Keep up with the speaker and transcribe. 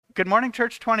Good morning,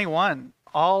 Church 21,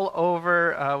 all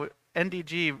over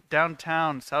NDG,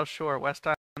 downtown, South Shore, West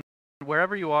Island,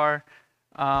 wherever you are,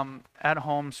 at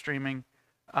home streaming.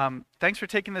 Thanks for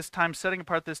taking this time, setting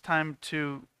apart this time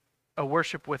to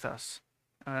worship with us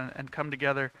and come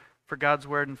together for God's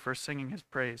word and for singing his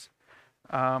praise.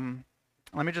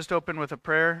 Let me just open with a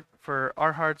prayer for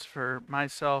our hearts, for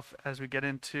myself, as we get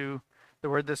into the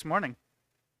word this morning.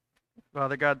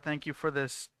 Father God, thank you for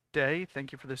this day.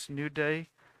 Thank you for this new day.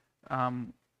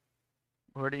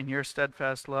 Lord, in your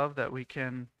steadfast love, that we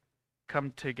can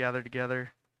come to gather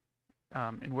together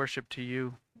in worship to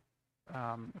you.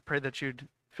 I pray that you'd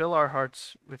fill our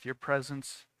hearts with your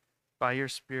presence by your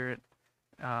Spirit.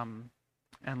 And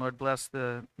Lord, bless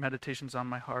the meditations on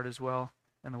my heart as well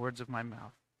and the words of my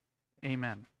mouth.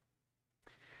 Amen.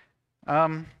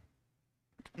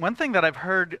 One thing that I've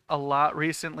heard a lot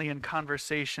recently in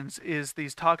conversations is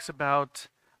these talks about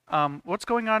what's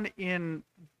going on in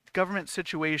government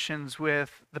situations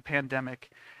with the pandemic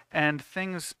and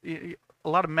things, a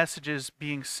lot of messages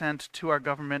being sent to our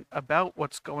government about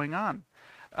what's going on.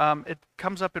 It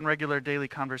comes up in regular daily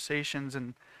conversations,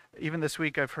 and even this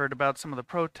week I've heard about some of the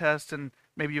protests, and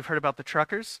maybe you've heard about the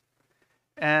truckers.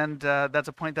 And that's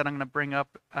a point that I'm going to bring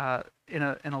up in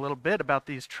a little bit about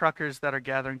these truckers that are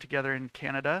gathering together in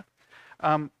Canada.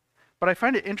 But I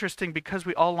find it interesting because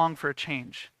we all long for a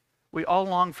change. We all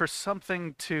long for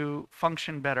something to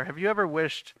function better. Have you ever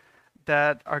wished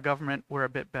that our government were a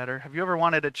bit better? Have you ever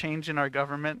wanted a change in our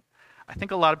government? I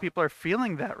think a lot of people are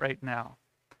feeling that right now.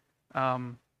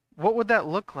 What would that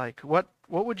look like? What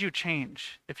would you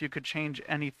change if you could change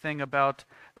anything about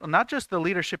not just the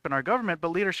leadership in our government,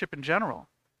 but leadership in general,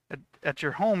 at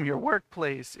your home, your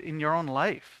workplace, in your own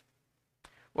life?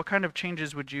 What kind of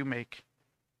changes would you make?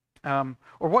 Or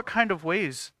what kind of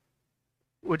ways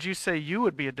would you say you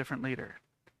would be a different leader?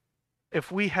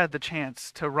 If we had the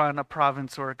chance to run a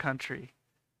province or a country,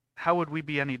 how would we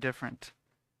be any different?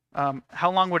 How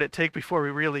long would it take before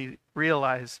we really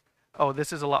realize, oh,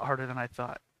 this is a lot harder than I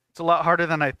thought? It's a lot harder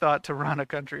than I thought to run a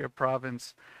country or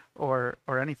province or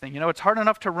anything. You know, it's hard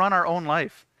enough to run our own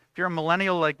life. If you're a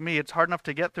millennial like me, it's hard enough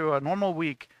to get through a normal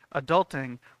week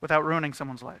adulting without ruining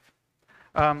someone's life,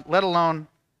 let alone,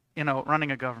 running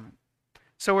a government.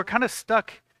 So we're kind of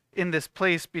stuck in this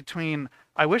place between,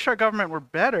 I wish our government were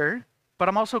better, but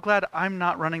I'm also glad I'm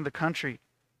not running the country.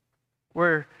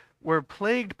 We're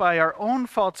plagued by our own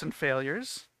faults and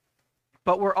failures,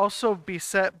 but we're also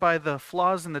beset by the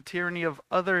flaws and the tyranny of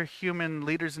other human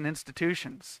leaders and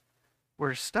institutions.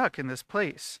 We're stuck in this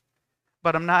place.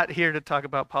 But I'm not here to talk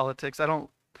about politics. I'm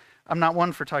not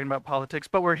one for talking about politics,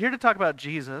 but we're here to talk about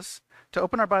Jesus, to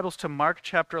open our Bibles to Mark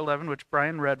chapter 11, which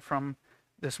Brian read from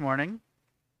this morning.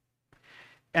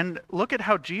 And look at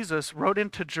how Jesus rode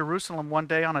into Jerusalem one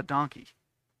day on a donkey.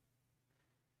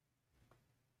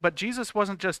 But Jesus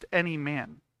wasn't just any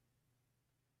man.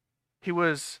 He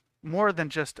was more than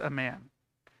just a man.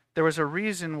 There was a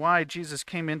reason why Jesus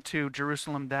came into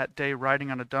Jerusalem that day riding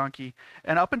on a donkey.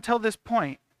 And up until this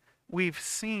point, we've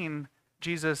seen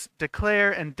Jesus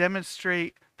declare and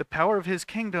demonstrate the power of his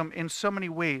kingdom in so many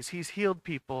ways. He's healed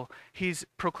people. He's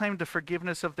proclaimed the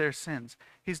forgiveness of their sins.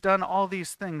 He's done all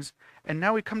these things. And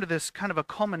now we come to this kind of a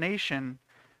culmination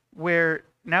where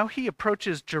now he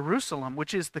approaches Jerusalem,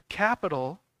 which is the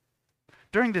capital,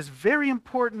 during this very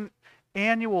important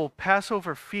annual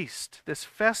Passover feast, this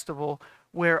festival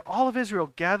where all of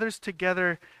Israel gathers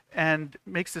together and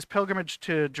makes this pilgrimage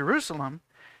to Jerusalem.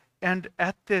 And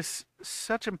at this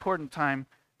such important time,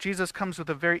 Jesus comes with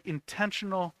a very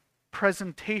intentional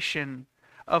presentation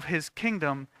of his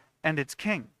kingdom and its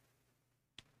king.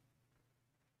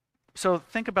 So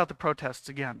think about the protests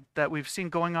again that we've seen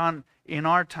going on in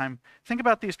our time. Think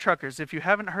about these truckers. If you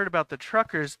haven't heard about the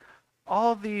truckers,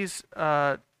 all these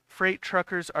freight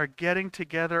truckers are getting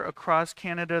together across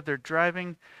Canada. They're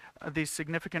driving these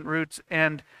significant routes.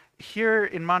 And here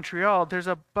in Montreal, there's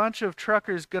a bunch of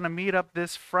truckers going to meet up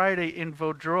this Friday in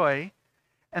Vaudreuil,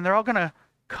 and they're all going to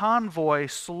convoy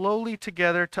slowly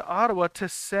together to Ottawa to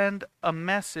send a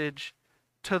message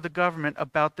to the government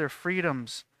about their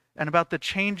freedoms and about the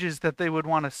changes that they would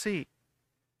want to see.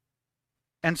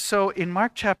 And so in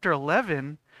Mark chapter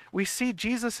 11, we see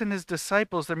Jesus and his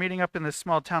disciples, they're meeting up in this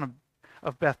small town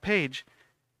of Bethpage,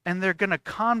 and they're going to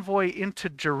convoy into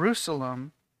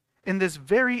Jerusalem in this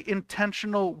very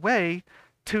intentional way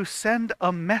to send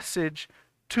a message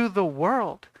to the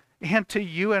world and to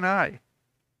you and I.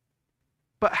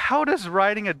 But how does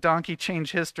riding a donkey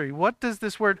change history? What does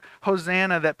this word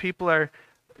Hosanna that people are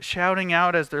shouting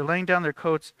out as they're laying down their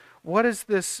coats, what does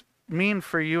this mean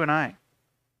for you and I?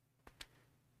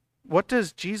 What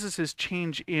does Jesus'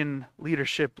 change in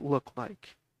leadership look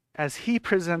like? as he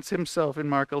presents himself in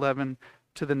Mark 11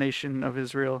 to the nation of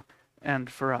Israel and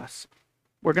for us.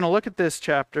 We're going to look at this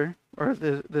chapter, or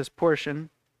this portion,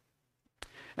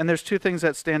 and there's two things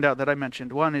that stand out that I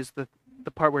mentioned. One is the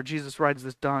part where Jesus rides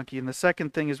this donkey, and the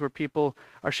second thing is where people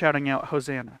are shouting out,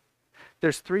 Hosanna.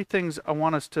 There's three things I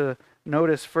want us to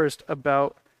notice first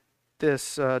about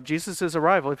this Jesus'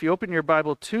 arrival. If you open your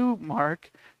Bible to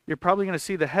Mark, you're probably going to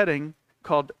see the heading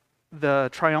called the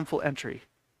triumphal entry,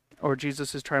 or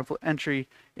Jesus' triumphal entry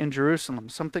in Jerusalem,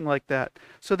 something like that.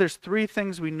 So there's three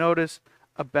things we notice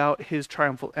about his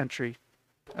triumphal entry.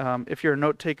 If you're a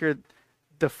note taker,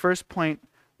 the first point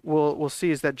we'll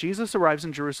see is that Jesus arrives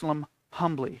in Jerusalem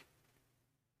humbly.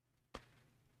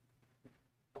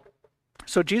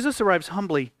 So Jesus arrives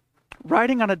humbly,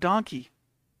 riding on a donkey.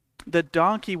 The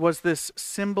donkey was this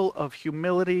symbol of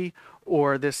humility,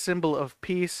 or this symbol of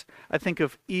peace. I think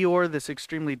of Eeyore, this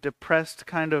extremely depressed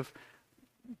kind of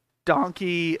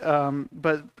donkey,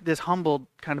 but this humbled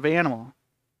kind of animal.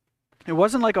 It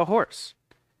wasn't like a horse.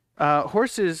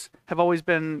 Horses have always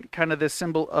been kind of this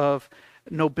symbol of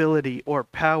nobility or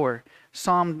power.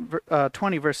 Psalm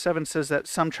 20 verse 7 says that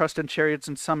some trust in chariots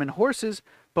and some in horses,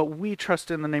 but we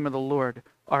trust in the name of the Lord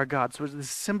our God. So it's this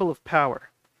symbol of power.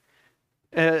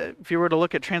 If you were to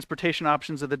look at transportation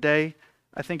options of the day,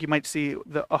 I think you might see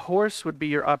a horse would be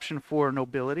your option for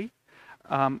nobility.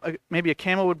 Maybe a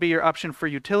camel would be your option for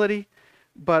utility,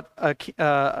 but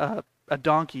a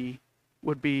donkey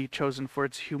would be chosen for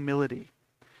its humility.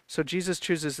 So Jesus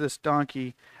chooses this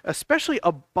donkey, especially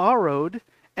a borrowed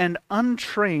and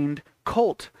untrained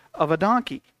colt of a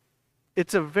donkey.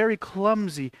 It's a very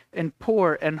clumsy and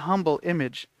poor and humble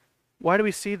image. Why do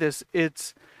we see this?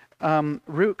 Its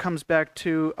root comes back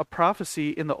to a prophecy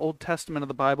in the Old Testament of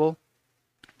the Bible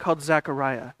called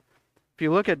Zechariah. If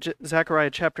you look at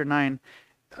Zechariah chapter 9,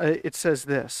 it says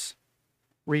this: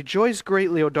 "Rejoice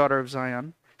greatly, O daughter of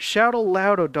Zion. Shout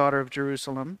aloud, O daughter of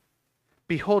Jerusalem.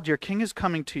 Behold, your king is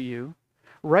coming to you.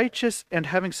 Righteous and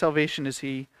having salvation is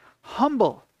he,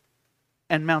 humble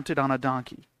and mounted on a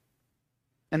donkey."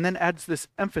 And then adds this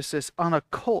emphasis on a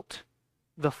colt,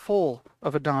 the foal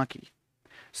of a donkey.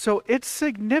 So it's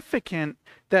significant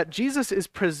that Jesus is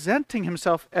presenting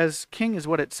himself as king, is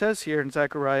what it says here in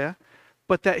Zechariah,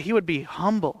 but that he would be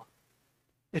humble.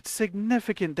 It's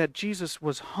significant that Jesus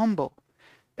was humble.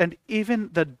 And even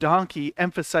the donkey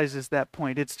emphasizes that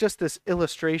point. It's just this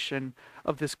illustration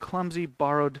of this clumsy,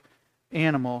 borrowed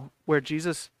animal where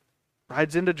Jesus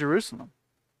rides into Jerusalem,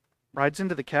 rides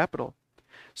into the capital.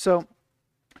 So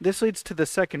this leads to the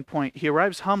second point. He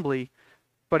arrives humbly,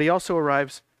 but he also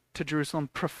arrives to Jerusalem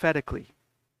prophetically.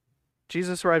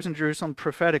 Jesus arrives in Jerusalem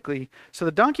prophetically. So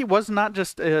the donkey was not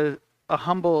just a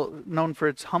humble, known for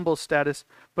its humble status,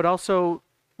 but also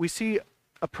we see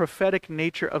a prophetic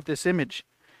nature of this image.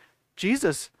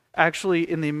 Jesus actually,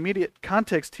 in the immediate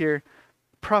context here,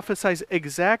 prophesies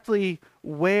exactly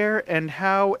where and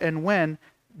how and when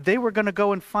they were going to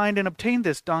go and find and obtain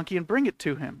this donkey and bring it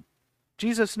to him.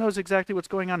 Jesus knows exactly what's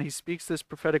going on. He speaks this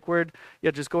prophetic word.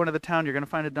 Yeah, just go into the town. You're going to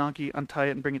find a donkey, untie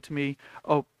it, and bring it to me.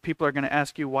 Oh, people are going to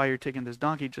ask you why you're taking this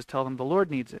donkey. Just tell them the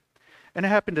Lord needs it. And it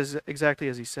happened exactly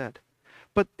as he said.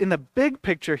 But in the big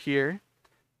picture here,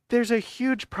 there's a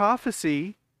huge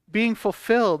prophecy being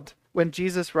fulfilled when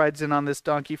Jesus rides in on this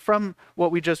donkey from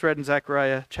what we just read in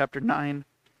Zechariah chapter 9.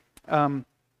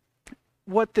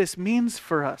 What this means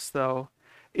for us, though,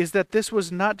 is that this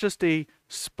was not just a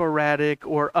sporadic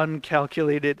or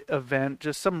uncalculated event,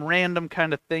 just some random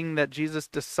kind of thing that Jesus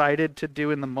decided to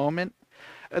do in the moment.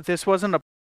 This wasn't a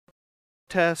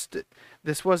test.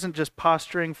 This wasn't just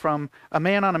posturing from a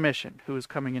man on a mission who was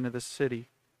coming into the city.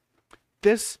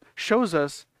 This shows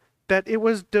us that it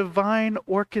was divine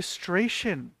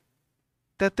orchestration,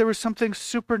 that there was something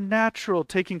supernatural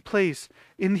taking place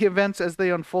in the events as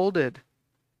they unfolded,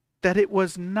 that it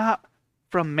was not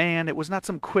from man, it was not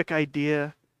some quick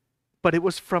idea, but it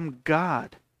was from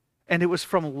God, and it was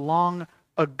from long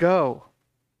ago.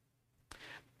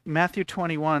 Matthew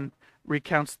 21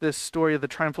 recounts this story of the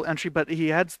triumphal entry, but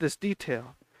he adds this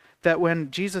detail, that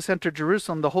when Jesus entered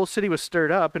Jerusalem, the whole city was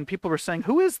stirred up, and people were saying,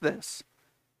 "Who is this?"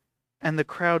 And the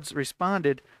crowds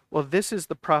responded, "Well, this is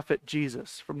the prophet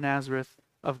Jesus from Nazareth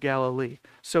of Galilee."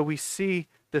 So we see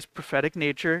this prophetic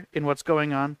nature in what's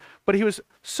going on, but he was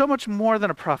so much more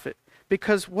than a prophet,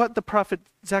 because what the prophet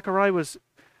Zechariah was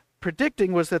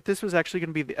predicting was that this was actually going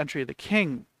to be the entry of the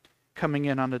king coming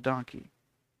in on a donkey.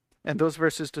 And those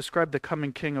verses describe the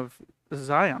coming king of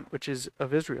Zion, which is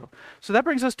of Israel. So that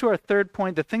brings us to our third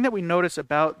point. The thing that we notice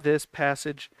about this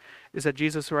passage is that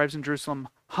Jesus arrives in Jerusalem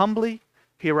humbly,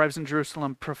 he arrives in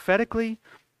Jerusalem prophetically,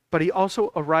 but he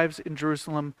also arrives in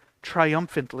Jerusalem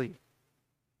triumphantly.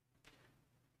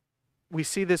 we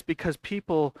see this because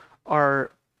people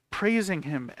are praising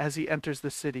him as he enters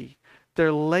the city.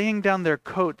 They're laying down their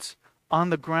coats on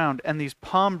the ground and these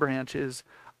palm branches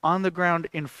on the ground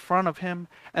in front of him,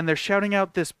 and they're shouting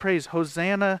out this praise,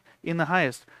 Hosanna in the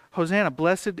highest. Hosanna,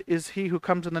 blessed is he who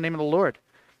comes in the name of the Lord.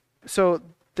 So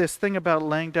this thing about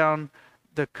laying down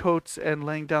the coats and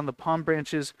laying down the palm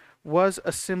branches was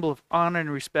a symbol of honor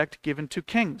and respect given to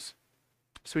kings.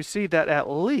 So we see that at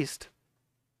least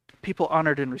people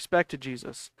honored and respected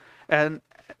Jesus. And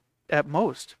at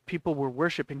most, people were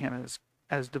worshiping him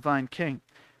as divine king,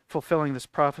 fulfilling this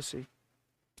prophecy.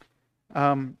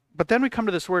 But then we come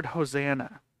to this word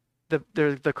Hosanna.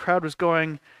 The crowd was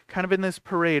going kind of in this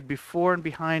parade before and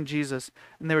behind Jesus,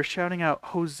 and they were shouting out,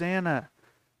 Hosanna.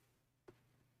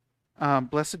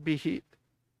 Blessed be he,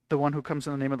 the one who comes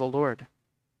in the name of the Lord.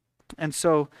 And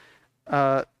so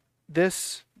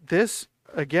this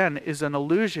again is an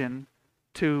allusion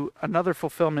to another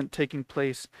fulfillment taking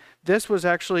place. This was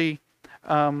actually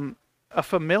a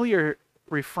familiar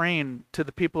refrain to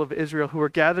the people of Israel who were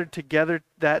gathered together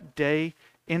that day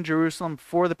in Jerusalem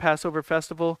for the Passover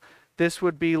festival. This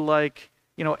would be like,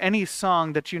 any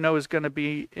song that is going to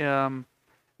be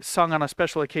sung on a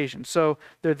special occasion. So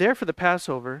they're there for the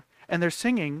Passover, and they're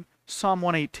singing Psalm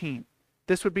 118.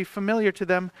 This would be familiar to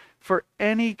them for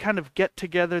any kind of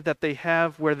get-together that they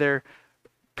have where they're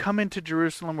coming to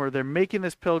Jerusalem, where they're making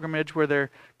this pilgrimage, where they're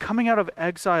coming out of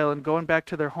exile and going back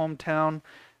to their hometown.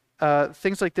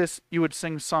 Things like this, you would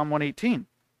sing Psalm 118.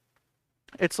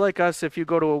 It's like us, if you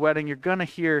go to a wedding, you're going to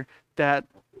hear that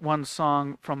one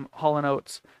song from Hall &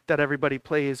 Oates that everybody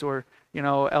plays, or,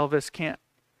 Elvis Can't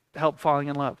Help Falling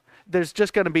in Love. There's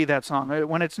just going to be that song.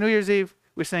 When it's New Year's Eve,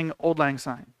 we sing Auld Lang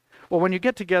Syne. Well, when you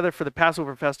get together for the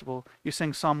Passover festival, you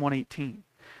sing Psalm 118.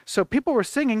 So people were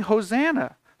singing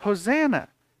Hosanna, Hosanna.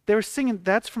 They were singing,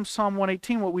 that's from Psalm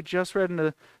 118, what we just read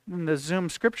in the Zoom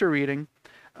scripture reading,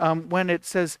 when it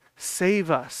says, save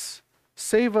us,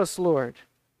 Lord.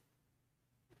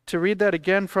 To read that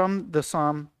again from the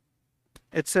Psalm,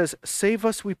 it says, save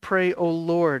us, we pray, O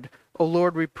Lord,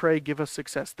 we pray, give us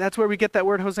success. That's where we get that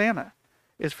word Hosanna,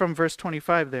 is from verse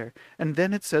 25 there. And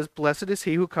then it says, blessed is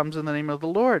he who comes in the name of the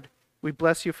Lord. We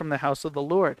bless you from the house of the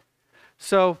Lord.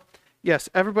 So, yes,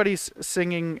 everybody's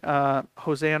singing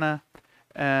Hosanna,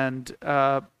 and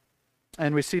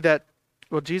we see that,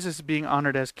 Jesus is being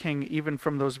honored as king even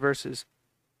from those verses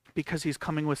because he's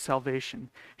coming with salvation.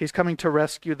 He's coming to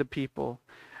rescue the people,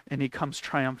 and he comes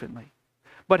triumphantly.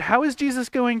 But how is Jesus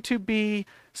going to be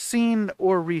seen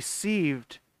or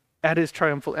received at his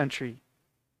triumphal entry?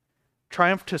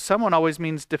 Triumph to someone always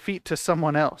means defeat to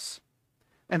someone else.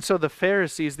 And so the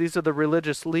Pharisees, these are the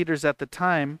religious leaders at the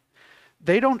time,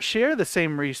 they don't share the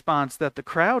same response that the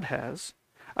crowd has.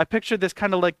 I picture this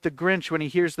kind of like the Grinch when he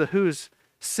hears the Who's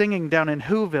singing down in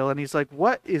Whoville, and he's like,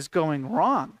 what is going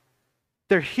wrong?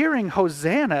 They're hearing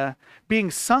Hosanna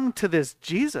being sung to this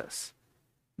Jesus.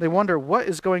 They wonder what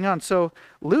is going on. So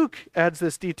Luke adds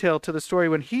this detail to the story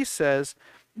when he says,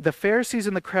 the Pharisees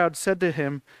in the crowd said to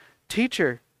him,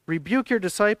 Teacher, rebuke your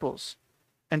disciples.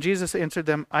 And Jesus answered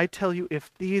them, I tell you,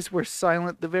 if these were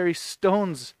silent, the very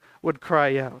stones would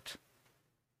cry out.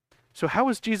 So how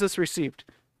was Jesus received?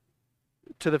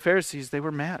 To the Pharisees, they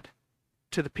were mad.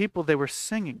 To the people, they were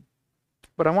singing.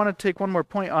 But I want to take one more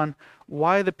point on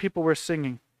why the people were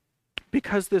singing.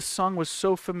 Because this song was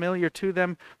so familiar to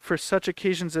them for such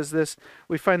occasions as this,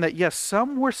 we find that, yes,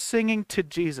 some were singing to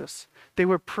Jesus. They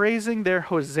were praising their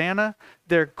Hosanna,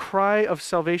 their cry of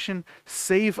salvation,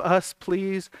 save us,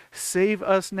 please, save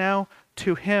us now,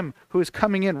 to him who is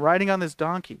coming in, riding on this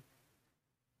donkey,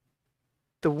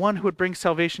 the one who would bring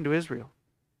salvation to Israel.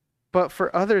 But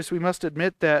for others, we must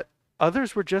admit that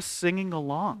others were just singing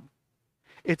along.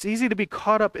 It's easy to be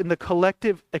caught up in the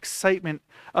collective excitement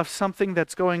of something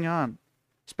that's going on,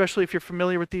 especially if you're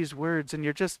familiar with these words and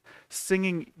you're just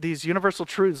singing these universal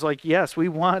truths like, yes, we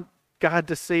want God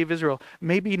to save Israel.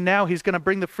 Maybe now he's going to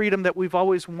bring the freedom that we've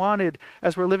always wanted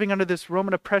as we're living under this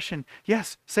Roman oppression.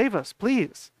 Yes, save us,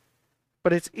 please.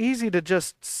 But it's easy to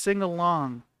just sing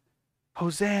along.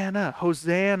 Hosanna,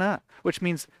 Hosanna, which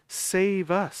means save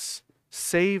us,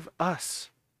 save us.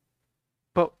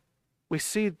 But we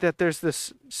see that there's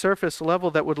this surface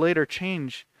level that would later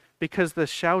change because the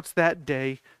shouts that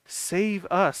day, save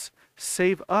us,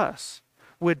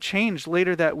 would change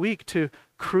later that week to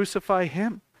crucify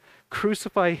him,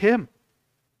 crucify him.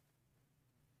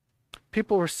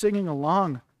 People were singing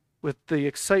along with the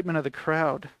excitement of the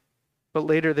crowd, but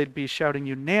later they'd be shouting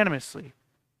unanimously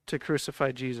to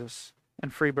crucify Jesus.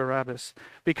 and free Barabbas.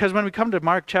 Because when we come to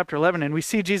Mark chapter 11 and we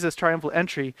see Jesus' triumphal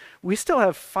entry, we still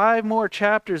have 5 more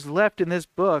chapters left in this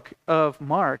book of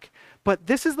Mark. But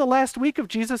this is the last week of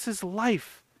Jesus'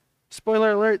 life.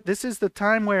 Spoiler alert, this is the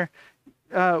time where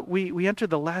we enter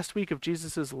the last week of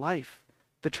Jesus' life.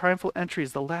 The triumphal entry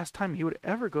is the last time he would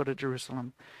ever go to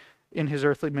Jerusalem in his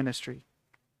earthly ministry.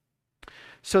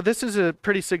 So this is a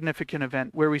pretty significant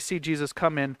event where we see Jesus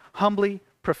come in humbly,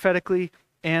 prophetically,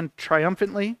 and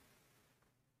triumphantly.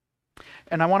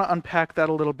 And I want to unpack that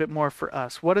a little bit more for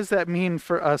us. What does that mean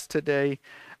for us today?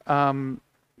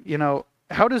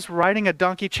 How does riding a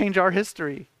donkey change our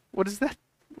history? What does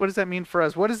that mean for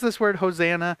us? What is this word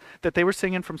Hosanna that they were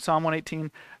singing from Psalm 118?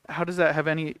 How does that have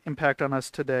any impact on us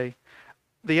today?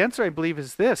 The answer, I believe,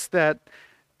 is this, that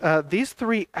these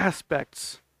 3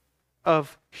 aspects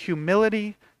of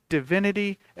humility,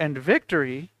 divinity, and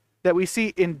victory that we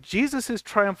see in Jesus'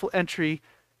 triumphal entry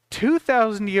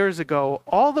 2,000 years ago,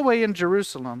 all the way in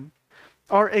Jerusalem,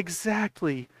 are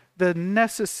exactly the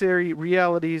necessary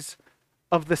realities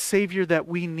of the Savior that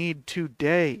we need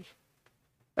today.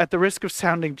 At the risk of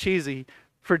sounding cheesy,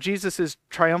 for Jesus'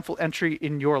 triumphal entry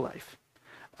in your life.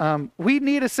 We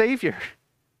need a Savior,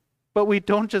 but we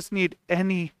don't just need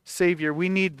any Savior. We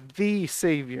need the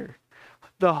Savior,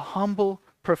 the humble,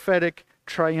 prophetic,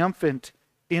 triumphant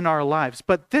in our lives.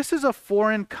 But this is a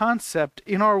foreign concept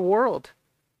in our world.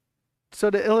 So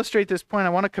to illustrate this point, I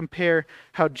want to compare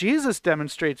how Jesus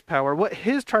demonstrates power, what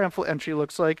his triumphal entry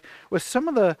looks like, with some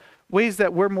of the ways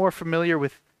that we're more familiar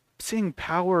with seeing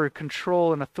power,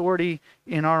 control, and authority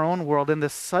in our own world, and the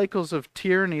cycles of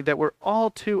tyranny that we're all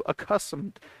too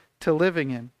accustomed to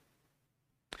living in.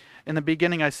 In the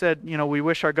beginning, I said, we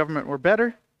wish our government were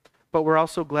better, but we're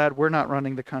also glad we're not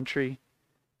running the country.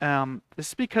 This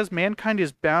is because mankind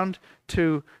is bound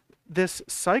to this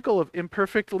cycle of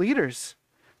imperfect leaders.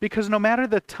 Because no matter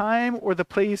the time or the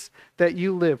place that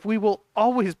you live, we will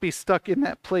always be stuck in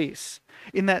that place,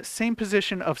 in that same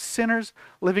position of sinners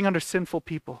living under sinful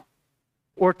people.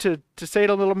 Or to say it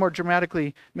a little more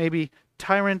dramatically, maybe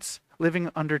tyrants living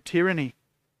under tyranny.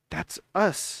 That's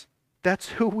us. That's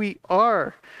who we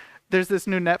are. There's this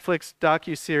new Netflix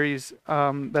docuseries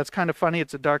that's kind of funny.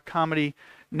 It's a dark comedy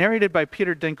narrated by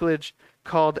Peter Dinklage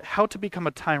called How to Become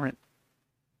a Tyrant.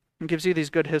 It gives you these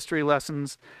good history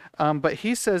lessons. But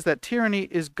he says that tyranny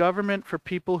is government for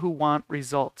people who want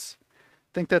results.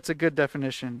 I think that's a good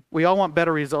definition. We all want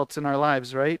better results in our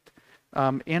lives, right?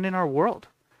 And in our world.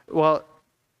 Well,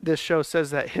 this show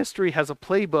says that history has a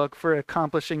playbook for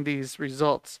accomplishing these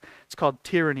results. It's called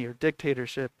tyranny or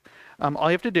dictatorship.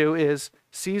 All you have to do is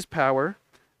seize power,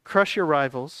 crush your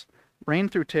rivals, reign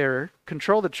through terror,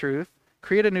 control the truth,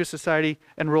 create a new society,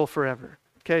 and rule forever.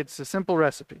 Okay, it's a simple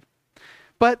recipe.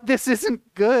 But this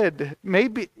isn't good.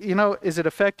 Maybe, is it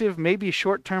effective? Maybe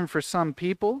short-term for some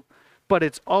people, but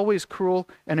it's always cruel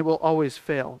and it will always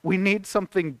fail. We need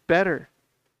something better.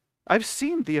 I've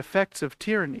seen the effects of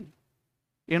tyranny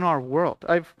in our world.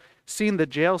 I've seen the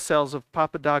jail cells of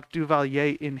Papa Doc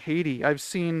Duvalier in Haiti. I've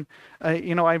seen,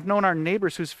 I've known our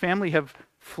neighbors whose family have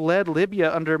fled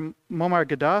Libya under Muammar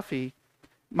Gaddafi.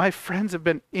 My friends have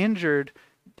been injured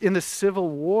in the civil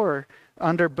war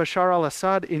under Bashar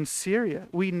al-Assad in Syria.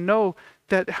 We know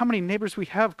that how many neighbors we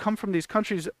have come from these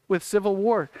countries with civil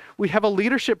war. We have a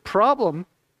leadership problem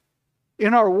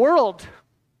in our world.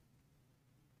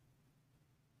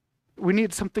 We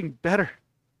need something better.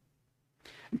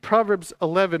 And Proverbs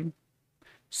 11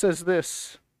 says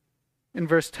this in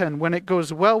verse 10, when it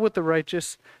goes well with the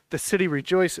righteous, the city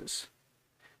rejoices.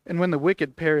 And when the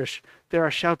wicked perish, there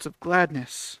are shouts of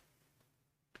gladness.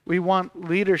 We want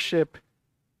leadership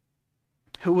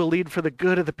who will lead for the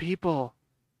good of the people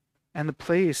and the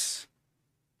place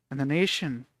and the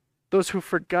nation. Those who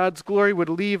for God's glory would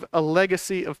leave a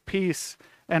legacy of peace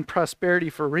and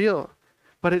prosperity for real.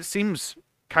 But it seems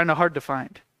kind of hard to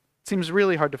find. It seems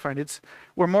really hard to find.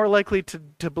 We're more likely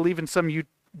to believe in some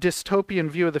dystopian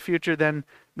view of the future than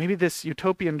maybe this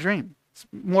utopian dream. It's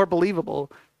more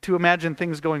believable to imagine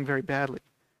things going very badly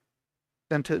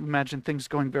than to imagine things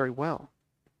going very well.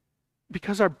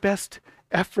 Because our best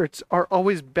efforts are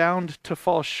always bound to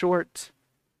fall short.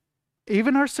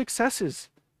 Even our successes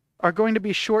are going to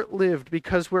be short-lived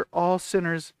because we're all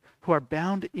sinners who are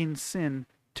bound in sin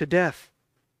to death.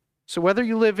 So whether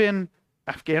you live in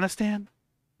Afghanistan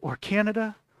or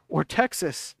Canada or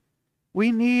Texas,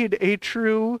 we need a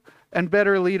true and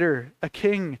better leader, a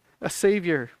king, a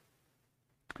savior.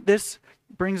 This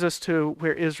brings us to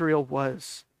where Israel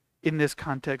was in this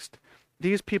context.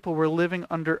 These people were living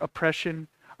under oppression,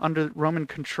 under Roman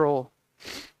control.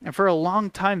 And for a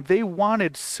long time, they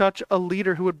wanted such a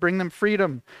leader who would bring them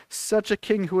freedom, such a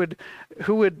king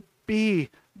who would be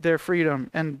their freedom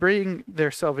and bring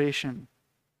their salvation.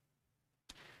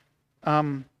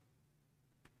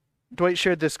 Dwight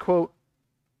shared this quote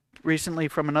recently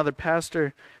from another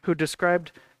pastor who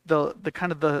described the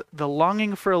kind of the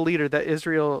longing for a leader that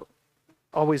Israel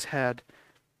always had.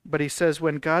 But he says,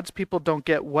 when God's people don't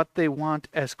get what they want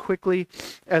as quickly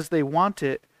as they want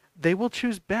it, they will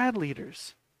choose bad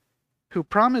leaders who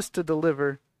promise to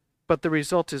deliver, but the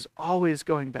result is always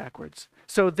going backwards.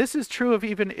 So this is true of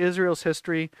even Israel's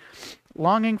history,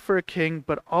 longing for a king,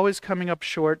 but always coming up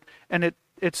short. And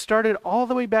it started all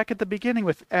the way back at the beginning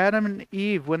with Adam and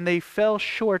Eve when they fell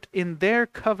short in their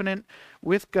covenant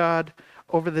with God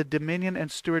over the dominion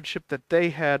and stewardship that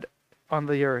they had on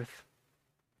the earth.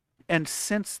 And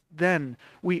since then,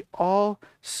 we all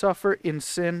suffer in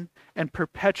sin and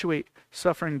perpetuate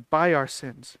suffering by our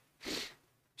sins.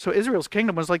 So Israel's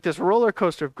kingdom was like this roller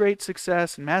coaster of great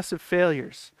success and massive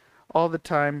failures all the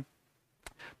time.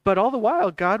 But all the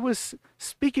while, God was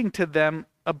speaking to them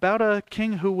about a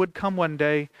king who would come one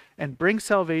day and bring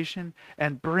salvation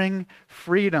and bring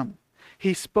freedom.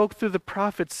 He spoke through the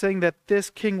prophets saying that this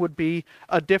king would be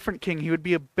a different king. He would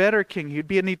be a better king. He would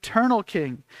be an eternal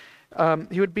king.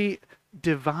 He would be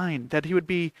divine, that he would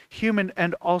be human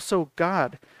and also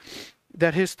God,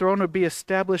 that his throne would be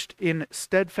established in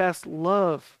steadfast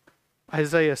love,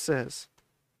 Isaiah says.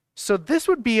 So this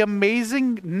would be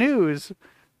amazing news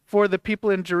for the people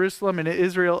in Jerusalem and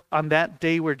Israel on that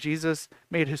day where Jesus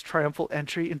made his triumphal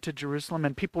entry into Jerusalem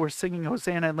and people were singing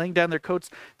Hosanna and laying down their coats.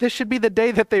 This should be the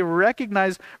day that they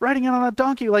recognize riding on a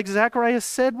donkey like Zacharias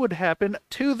said would happen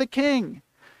to the king.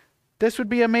 This would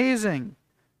be amazing.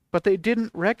 But they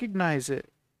didn't recognize it.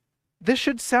 This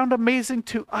should sound amazing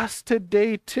to us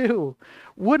today too.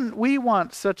 Wouldn't we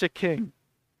want such a king?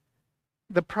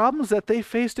 The problems that they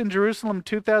faced in Jerusalem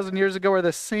 2,000 years ago are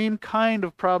the same kind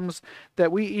of problems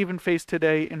that we even face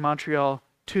today in Montreal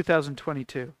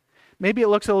 2022. Maybe it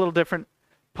looks a little different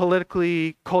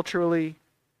politically, culturally,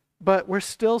 but we're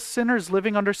still sinners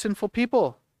living under sinful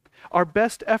people. Our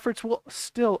best efforts will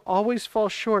still always fall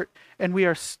short, and we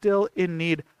are still in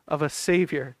need of a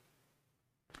Savior.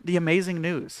 The amazing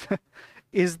news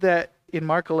is that in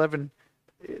Mark 11,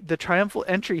 the triumphal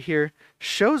entry here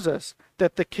shows us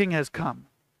that the king has come.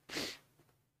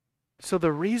 So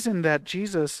the reason that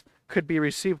Jesus could be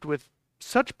received with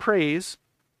such praise,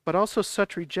 but also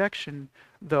such rejection,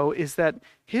 though, is that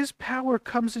his power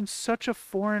comes in such a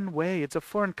foreign way. It's a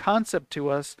foreign concept to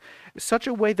us, such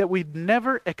a way that we'd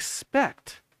never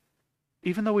expect,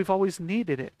 even though we've always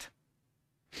needed it.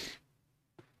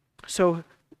 So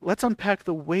let's unpack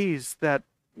the ways that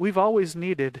we've always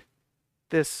needed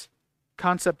this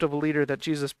concept of a leader that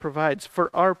Jesus provides.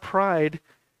 For our pride,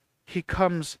 he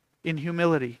comes in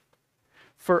humility.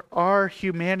 For our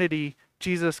humanity,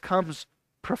 Jesus comes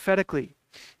prophetically.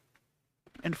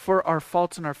 And for our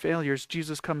faults and our failures,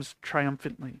 Jesus comes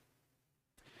triumphantly.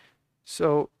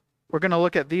 So we're going to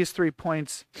look at these 3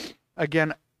 points,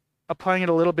 again, applying it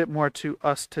a little bit more to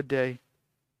us today.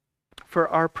 For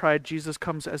our pride, Jesus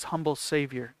comes as humble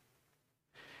Savior.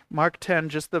 Mark 10,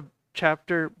 just the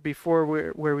chapter before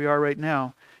where we are right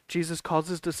now, Jesus calls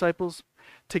his disciples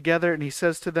together and he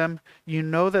says to them, you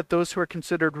know that those who are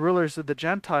considered rulers of the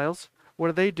Gentiles,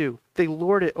 what do? They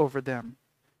lord it over them.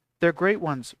 They're great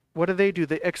ones. What do?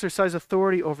 They exercise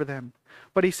authority over them.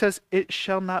 But he says, it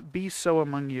shall not be so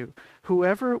among you.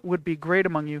 Whoever would be great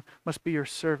among you must be your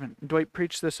servant. And Dwight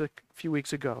preached this a few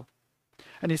weeks ago.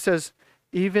 And he says,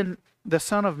 even the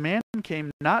Son of Man came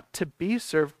not to be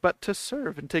served, but to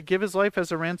serve, and to give his life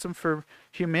as a ransom for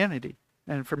humanity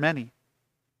and for many.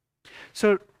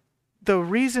 So the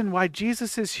reason why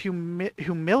Jesus'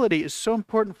 humility is so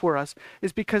important for us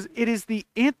is because it is the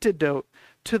antidote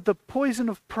to the poison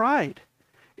of pride.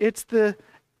 It's the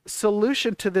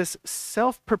solution to this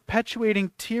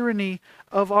self-perpetuating tyranny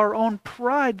of our own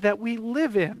pride that we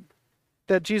live in,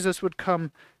 that Jesus would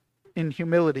come in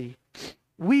humility.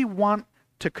 We want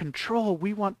to control.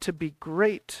 We want to be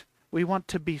great. We want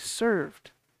to be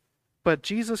served. But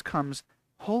Jesus comes,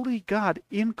 holy God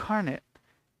incarnate,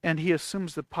 and he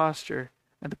assumes the posture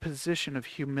and the position of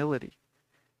humility.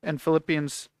 And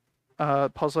Philippians,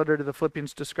 Paul's letter to the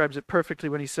Philippians describes it perfectly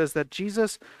when he says that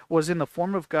Jesus was in the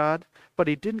form of God, but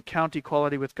he didn't count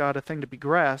equality with God a thing to be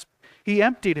grasped. He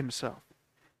emptied himself.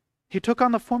 He took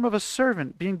on the form of a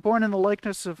servant, being born in the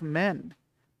likeness of men.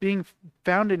 Being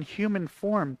found in human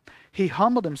form, he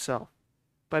humbled himself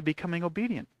by becoming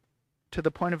obedient to the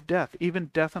point of death,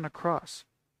 even death on a cross.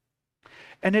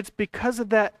 And it's because of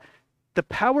that, the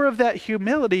power of that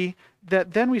humility,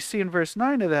 that then we see in verse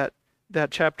 9 of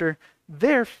that chapter,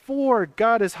 therefore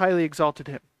God has highly exalted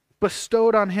him,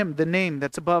 bestowed on him the name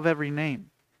that's above every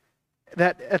name.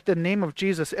 that at the name of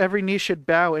Jesus, every knee should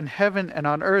bow in heaven and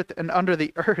on earth and under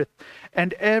the earth,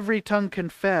 and every tongue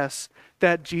confess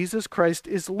that Jesus Christ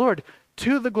is Lord,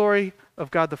 to the glory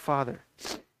of God the Father.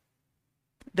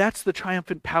 That's the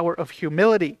triumphant power of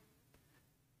humility.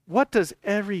 What does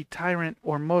every tyrant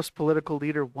or most political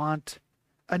leader want?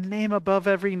 A name above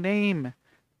every name.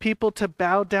 People to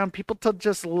bow down, people to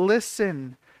just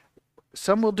listen.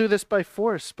 Some will do this by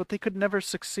force, but they could never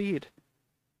succeed.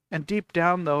 And deep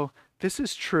down, though, this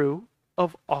is true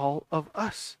of all of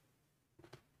us.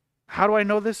 How do I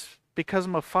know this? Because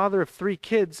I'm a father of 3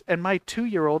 kids, and my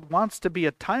 2-year-old wants to be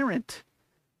a tyrant.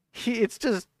 It's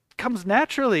just comes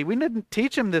naturally. We didn't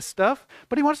teach him this stuff,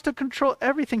 but he wants to control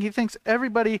everything. He thinks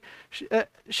everybody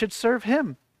should serve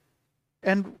him.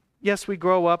 And yes, we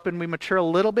grow up and we mature a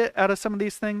little bit out of some of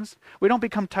these things. We don't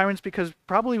become tyrants because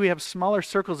probably we have smaller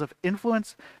circles of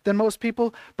influence than most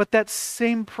people, but that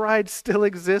same pride still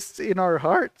exists in our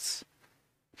hearts.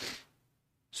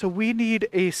 So we need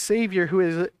a Savior who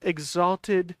is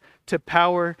exalted to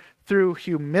power through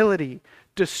humility,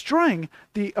 destroying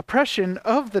the oppression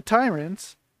of the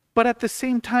tyrants, but at the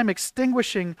same time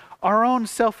extinguishing our own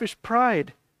selfish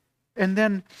pride. And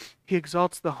then he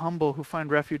exalts the humble who find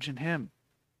refuge in him.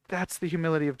 That's the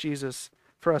humility of Jesus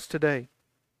for us today.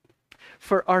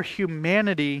 For our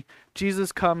humanity,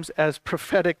 Jesus comes as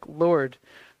prophetic Lord.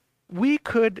 We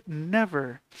could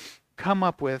never come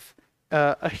up with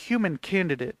a human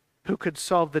candidate who could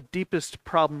solve the deepest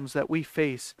problems that we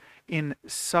face in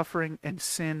suffering and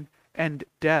sin and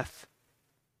death.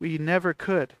 We never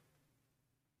could.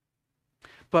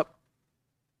 But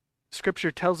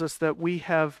Scripture tells us that we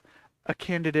have a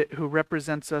candidate who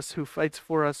represents us, who fights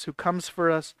for us, who comes for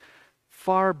us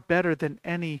far better than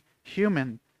any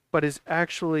human, but is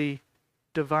actually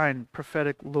divine,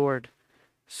 prophetic Lord.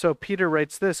 So Peter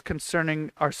writes this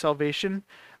concerning our salvation,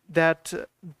 that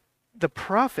the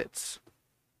prophets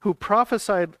who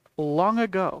prophesied long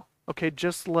ago, okay,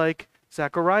 just like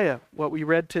Zechariah, what we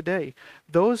read today,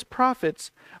 those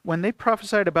prophets, when they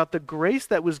prophesied about the grace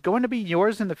that was going to be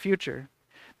yours in the future,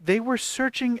 they were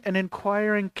searching and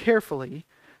inquiring carefully,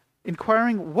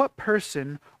 inquiring what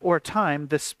person or time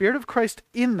the Spirit of Christ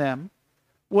in them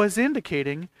was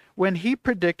indicating when he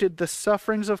predicted the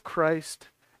sufferings of Christ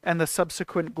and the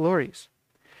subsequent glories.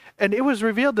 And it was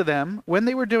revealed to them when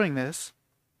they were doing this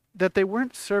that they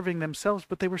weren't serving themselves,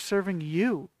 but they were serving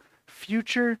you,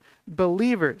 future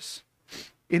believers,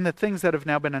 in the things that have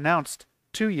now been announced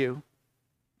to you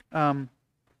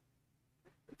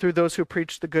through those who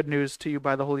preach the good news to you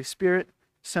by the Holy Spirit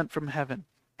sent from heaven.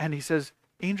 And he says,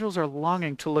 angels are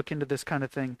longing to look into this kind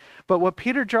of thing. But what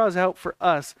Peter draws out for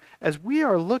us, as we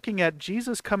are looking at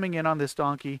Jesus coming in on this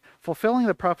donkey, fulfilling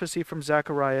the prophecy from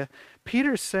Zechariah,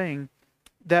 Peter's saying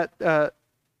that the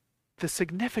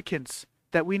significance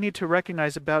that we need to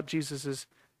recognize about Jesus'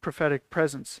 prophetic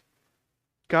presence.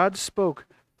 God spoke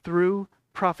through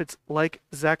prophets like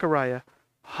Zechariah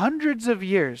hundreds of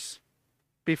years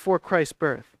before Christ's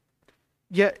birth.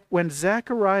 Yet when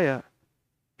Zechariah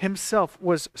himself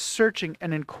was searching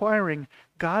and inquiring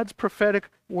God's prophetic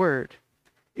word,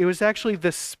 it was actually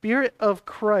the Spirit of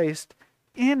Christ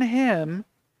in him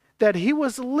that he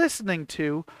was listening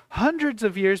to hundreds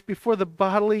of years before the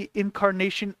bodily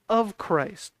incarnation of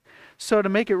Christ. So to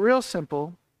make it real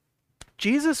simple,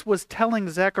 Jesus was telling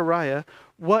Zechariah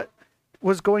what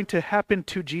was going to happen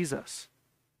to Jesus.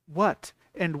 What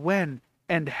and when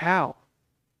and how.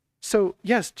 So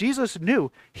yes, Jesus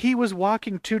knew he was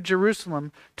walking to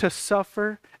Jerusalem to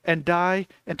suffer and die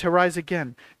and to rise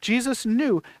again. Jesus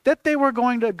knew that they were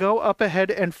going to go up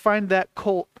ahead and find that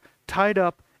colt tied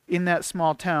up in that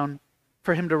small town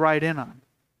for him to ride in on.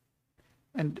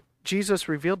 And Jesus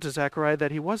revealed to Zechariah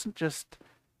that he wasn't just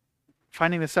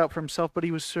finding this out for himself, but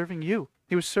he was serving you.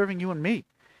 He was serving you and me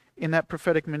in that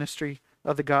prophetic ministry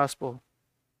of the gospel.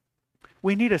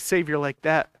 We need a Savior like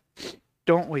that,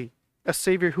 don't we? A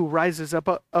Savior who rises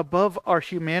up above our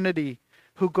humanity,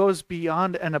 who goes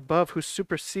beyond and above, who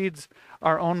supersedes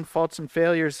our own faults and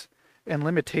failures and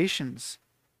limitations,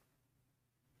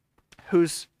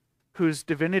 whose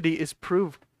divinity is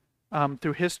proved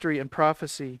through history and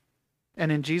prophecy.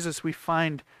 And in Jesus we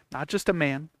find not just a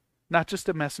man, not just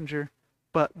a messenger,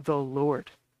 but the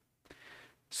Lord.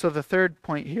 So the third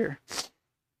point here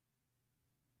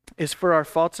is, for our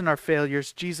faults and our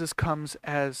failures, Jesus comes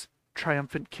as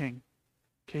triumphant King.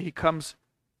 Okay, he comes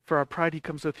for our pride, he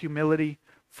comes with humility.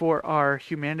 For our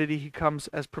humanity, he comes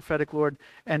as prophetic Lord.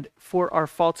 And for our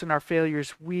faults and our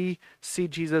failures, we see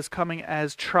Jesus coming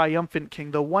as triumphant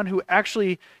King, the one who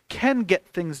actually can get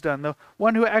things done, the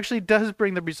one who actually does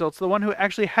bring the results, the one who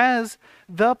actually has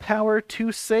the power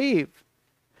to save.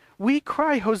 We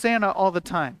cry Hosanna all the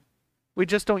time. We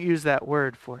just don't use that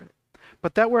word for it.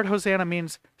 But that word Hosanna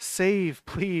means save,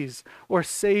 please, or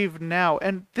save now.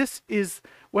 And this is,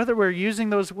 whether we're using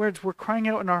those words, we're crying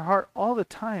out in our heart all the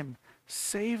time.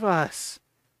 Save us.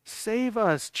 Save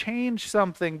us. Change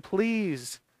something,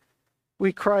 please.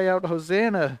 We cry out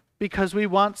Hosanna because we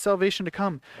want salvation to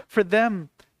come. For them,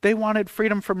 they wanted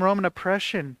freedom from Roman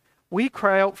oppression. We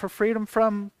cry out for freedom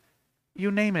from,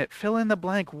 you name it, fill in the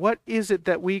blank. What is it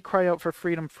that we cry out for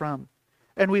freedom from?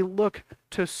 And we look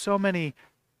to so many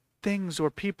things or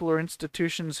people or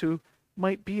institutions who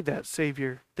might be that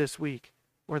Savior this week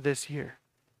or this year.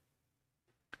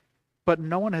 But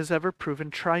no one has ever proven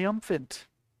triumphant.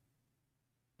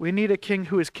 We need a king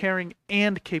who is caring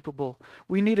and capable.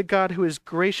 We need a God who is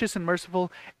gracious and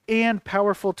merciful and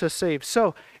powerful to save.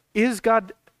 So, is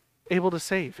God able to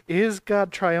save? Is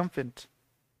God triumphant?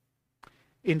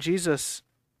 In Jesus,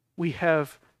 we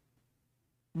have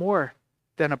more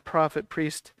than a prophet,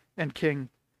 priest, and king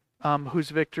whose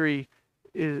victory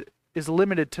is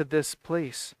limited to this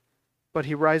place. But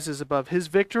he rises above. His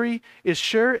victory is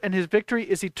sure and his victory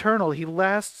is eternal. He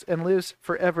lasts and lives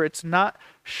forever. It's not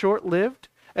short-lived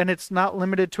and it's not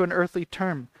limited to an earthly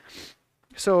term.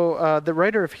 So the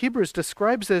writer of Hebrews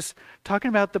describes this, talking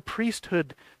about the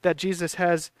priesthood that Jesus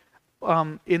has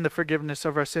in the forgiveness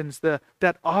of our sins,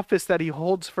 that office that he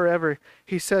holds forever.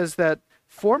 He says that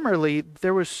formerly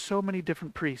there were so many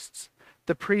different priests.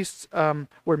 The priests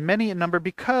were many in number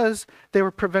because they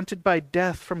were prevented by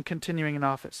death from continuing in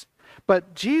office.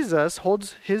 But Jesus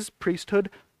holds his priesthood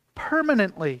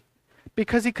permanently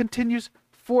because he continues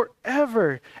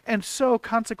forever. And so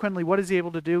consequently, what is he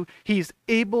able to do? He's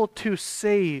able to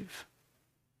save.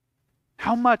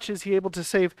 How much is he able to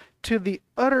save? To the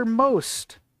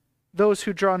uttermost those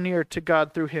who draw near to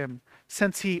God through him,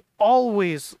 since he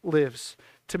always lives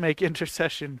to make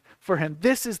intercession for him.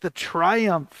 This is the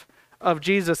triumph of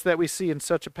Jesus that we see in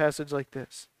such a passage like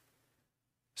this.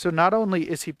 So not only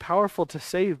is he powerful to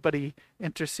save, but he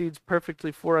intercedes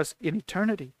perfectly for us in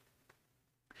eternity.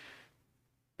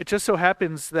 It just so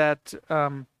happens that,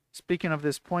 speaking of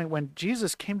this point, when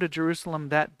Jesus came to Jerusalem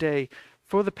that day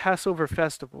for the Passover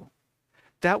festival,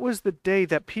 that was the day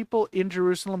that people in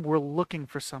Jerusalem were looking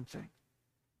for something.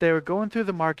 They were going through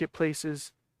the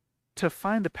marketplaces to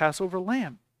find the Passover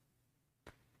lamb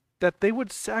that they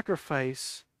would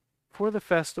sacrifice for the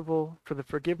festival, for the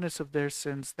forgiveness of their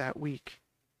sins that week,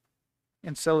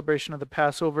 in celebration of the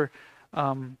Passover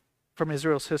from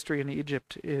Israel's history in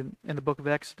Egypt in the book of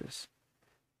Exodus.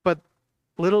 But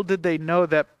little did they know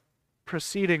that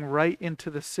proceeding right into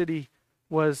the city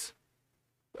was,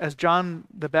 as John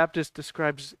the Baptist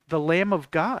describes, the Lamb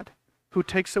of God who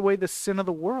takes away the sin of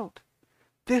the world.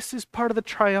 This is part of the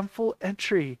triumphal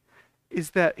entry,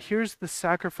 is that here's the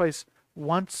sacrifice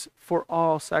once for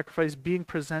all, sacrifice being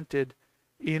presented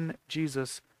in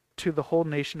Jesus to the whole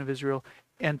nation of Israel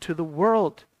and to the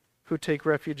world who take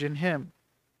refuge in him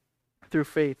through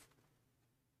faith.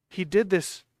 He did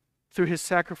this through his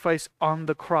sacrifice on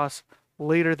the cross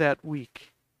later that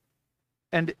week.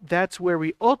 And that's where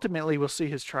we ultimately will see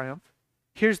his triumph.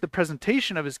 Here's the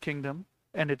presentation of his kingdom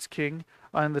and its king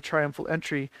on the triumphal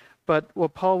entry. But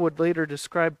what Paul would later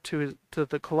describe to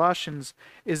the Colossians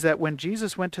is that when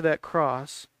Jesus went to that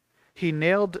cross, he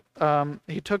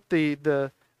took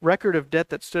the record of debt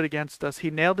that stood against us,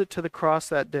 he nailed it to the cross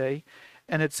that day,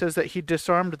 and it says that he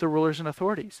disarmed the rulers and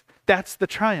authorities. That's the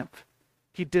triumph.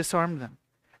 He disarmed them.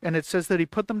 And it says that he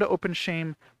put them to open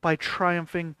shame by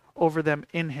triumphing over them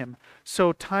in him.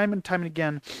 So time and time and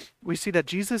again, we see that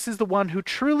Jesus is the one who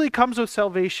truly comes with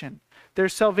salvation.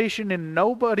 There's salvation in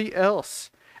nobody else,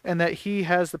 and that he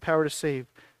has the power to save.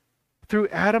 Through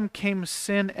Adam came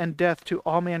sin and death to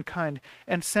all mankind.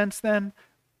 And since then,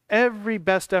 every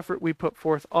best effort we put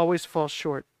forth always falls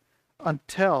short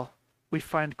until we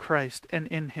find Christ and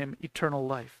in him eternal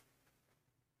life.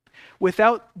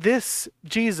 Without this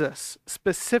Jesus,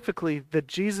 specifically the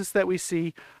Jesus that we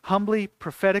see humbly,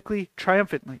 prophetically,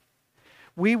 triumphantly,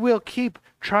 we will keep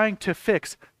trying to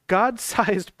fix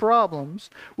God-sized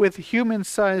problems with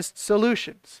human-sized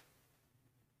solutions.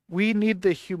 We need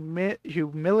the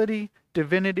humility,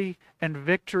 divinity, and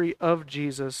victory of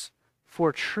Jesus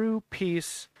for true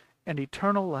peace and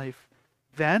eternal life,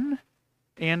 then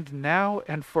and now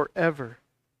and forever.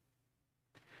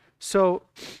 So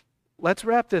let's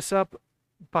wrap this up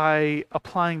by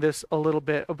applying this a little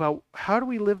bit about how do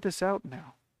we live this out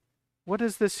now? What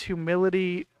does this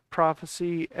humility,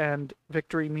 prophecy, and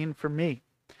victory mean for me?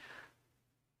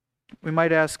 We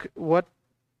might ask what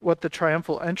the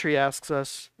triumphal entry asks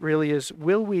us really is,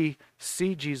 will we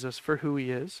see Jesus for who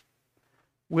he is?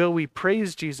 Will we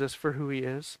praise Jesus for who he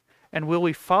is? And will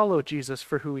we follow Jesus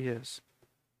for who he is?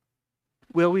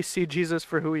 Will we see Jesus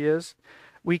for who he is?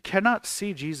 We cannot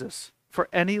see Jesus for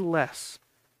any less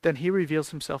than he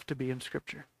reveals himself to be in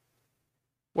Scripture.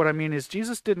 What I mean is,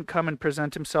 Jesus didn't come and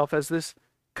present himself as this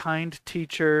kind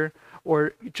teacher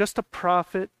or just a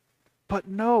prophet, but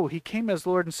no, he came as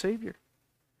Lord and Savior.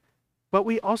 But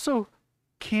we also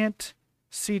can't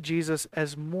see Jesus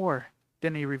as more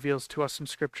than he reveals to us in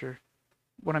Scripture.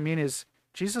 What I mean is,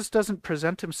 Jesus doesn't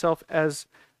present himself as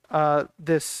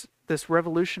this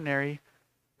revolutionary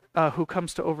who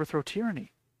comes to overthrow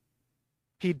tyranny.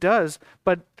 He does,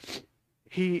 but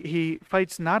he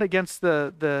fights not against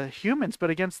the humans, but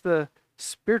against the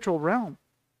spiritual realm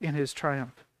in his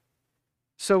triumph.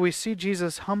 So we see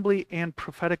Jesus humbly and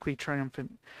prophetically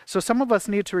triumphant. So some of us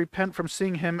need to repent from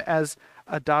seeing him as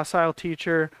a docile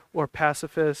teacher or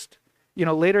pacifist. You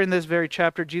know, later in this very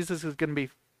chapter, Jesus is going to be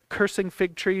cursing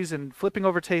fig trees and flipping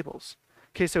over tables.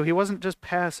 Okay, so he wasn't just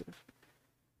passive.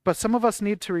 But some of us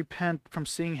need to repent from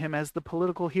seeing him as the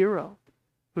political hero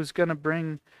who's going to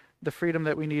bring the freedom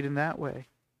that we need in that way.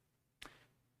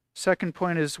 Second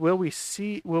point is, will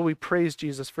we praise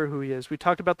Jesus for who he is? We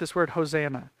talked about this word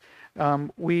Hosanna.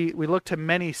 We look to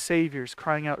many saviors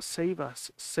crying out, save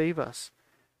us, save us.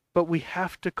 But we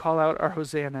have to call out our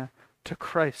Hosanna to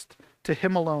Christ, to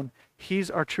him alone. He's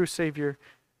our true Savior,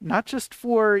 not just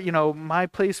for, my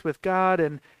place with God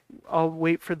and I'll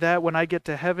wait for that when I get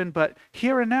to heaven, but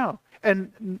here and now.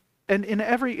 And in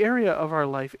every area of our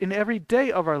life, in every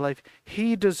day of our life,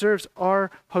 he deserves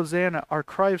our Hosanna, our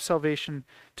cry of salvation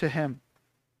to him.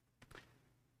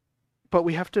 But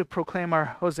we have to proclaim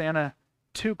our Hosanna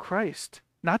to Christ,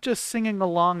 not just singing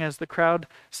along as the crowd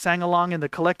sang along in the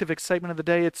collective excitement of the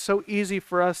day. It's so easy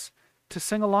for us to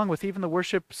sing along with even the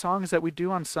worship songs that we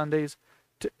do on Sundays.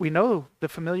 We know the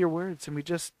familiar words and we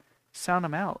just sound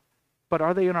them out. But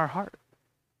are they in our heart?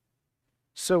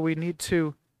 So we need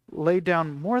to lay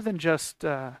down more than just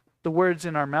the words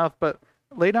in our mouth, but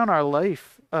lay down our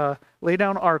life, lay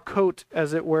down our coat,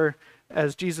 as it were,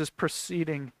 as Jesus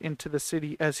proceeding into the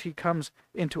city, as he comes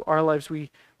into our lives. We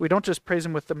don't just praise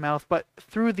him with the mouth, but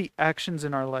through the actions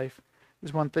in our life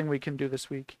is one thing we can do this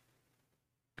week.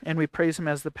 And we praise him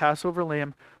as the Passover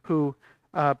lamb who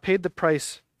paid the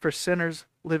price for sinners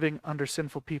living under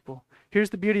sinful people.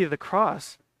 Here's the beauty of the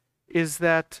cross, is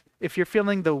that if you're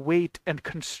feeling the weight and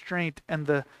constraint and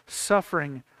the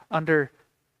suffering under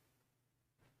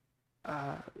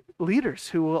leaders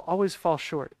who will always fall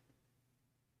short,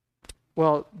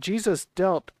 well, Jesus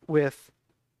dealt with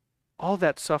all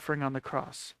that suffering on the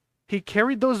cross. He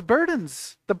carried those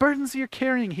burdens, the burdens you're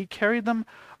carrying, he carried them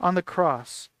on the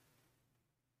cross.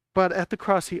 But at the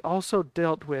cross, he also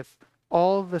dealt with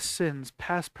all the sins,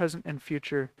 past, present, and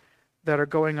future, that are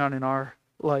going on in our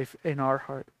life, in our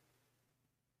heart.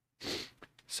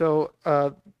 So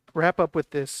wrap up with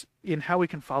this in how we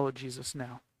can follow Jesus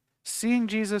now. Seeing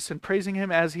Jesus and praising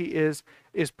him as he is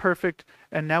perfect,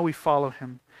 and now we follow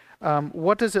him.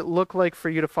 What does it look like for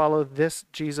you to follow this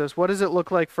Jesus? What does it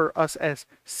look like for us as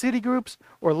city groups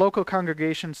or local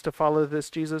congregations to follow this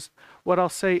Jesus? What I'll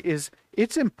say is,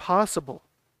 it's impossible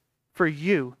for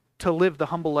you to live the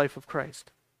humble life of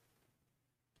Christ.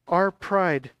 Our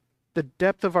pride, the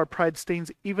depth of our pride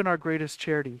stains even our greatest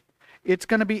charity. It's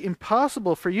going to be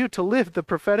impossible for you to live the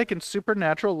prophetic and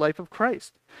supernatural life of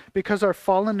Christ because our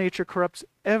fallen nature corrupts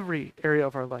every area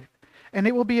of our life. And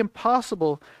it will be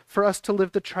impossible for us to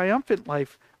live the triumphant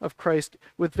life of Christ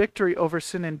with victory over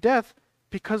sin and death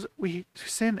because we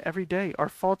sin every day. Our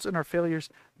faults and our failures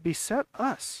beset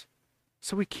us.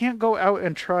 So we can't go out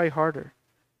and try harder.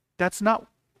 That's not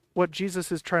what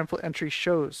Jesus' triumphal entry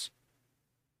shows.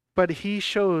 But he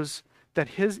shows that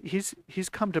he's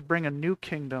come to bring a new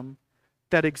kingdom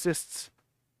that exists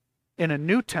in a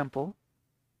new temple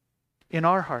in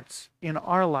our hearts, in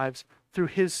our lives, through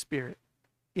his Spirit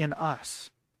in us.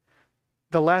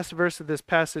 The last verse of this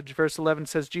passage, verse 11,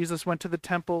 says Jesus went to the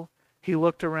temple, he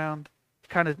looked around,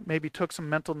 kind of maybe took some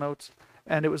mental notes,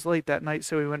 and it was late that night,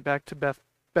 so he went back to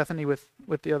Bethany with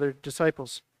the other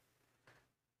disciples.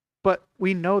 But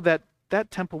we know that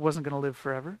that temple wasn't going to live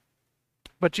forever.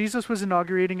 But Jesus was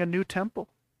inaugurating a new temple,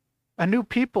 a new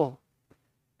people.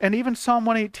 And even Psalm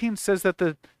 118 says that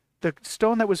the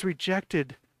stone that was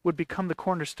rejected would become the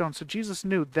cornerstone. So Jesus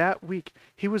knew that week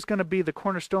he was going to be the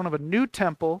cornerstone of a new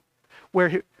temple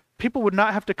where people would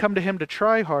not have to come to him to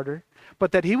try harder,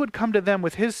 but that he would come to them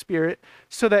with his Spirit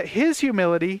so that his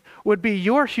humility would be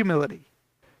your humility.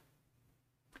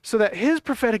 So that his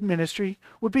prophetic ministry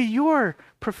would be your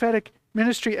prophetic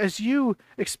ministry as you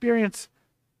experience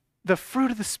the fruit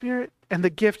of the Spirit and the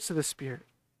gifts of the Spirit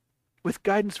with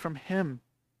guidance from him.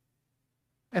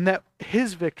 and that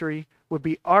his victory would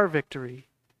be our victory,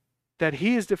 that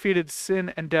he has defeated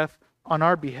sin and death on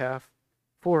our behalf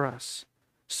for us.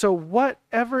 So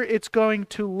whatever it's going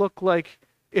to look like,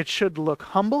 it should look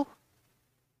humble,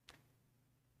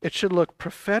 it should look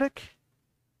prophetic,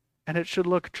 and it should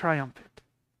look triumphant.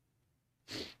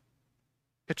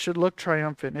 It should look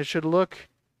triumphant. It should look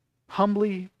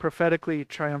humbly, prophetically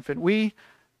triumphant. We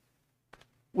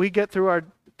get through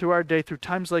our day, through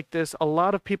times like this. A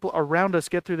lot of people around us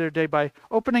get through their day by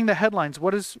opening the headlines.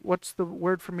 What's the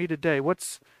word for me today?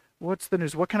 What's the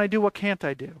news? What can I do? What can't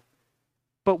I do?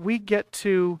 But we get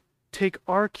to take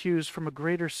our cues from a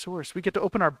greater source. We get to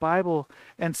open our Bible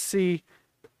and see,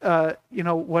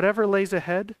 whatever lays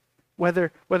ahead,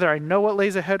 whether I know what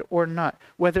lays ahead or not,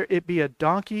 whether it be a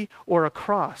donkey or a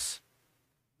cross.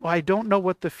 Well, I don't know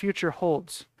what the future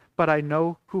holds, but I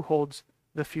know who holds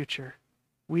the future.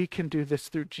 We can do this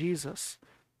through Jesus,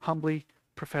 humbly,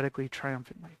 prophetically,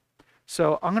 triumphantly.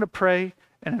 So I'm going to pray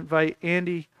and invite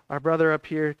Andy, our brother, up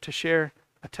here to share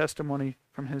a testimony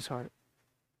from his heart.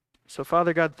 So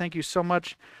Father God, thank you so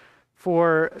much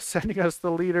for sending us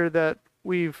the leader that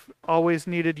we've always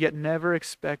needed yet never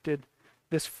expected.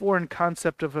 This foreign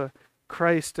concept of a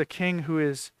Christ, a king who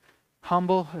is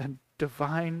humble and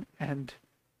divine and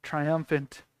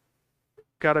triumphant.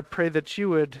 God, I pray that you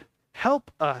would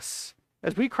help us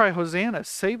as we cry, Hosanna,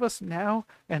 save us now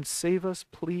and save us,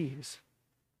 please,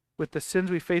 with the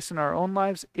sins we face in our own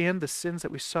lives and the sins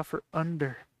that we suffer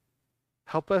under.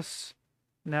 Help us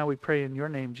now, we pray in your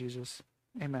name, Jesus.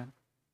 Amen.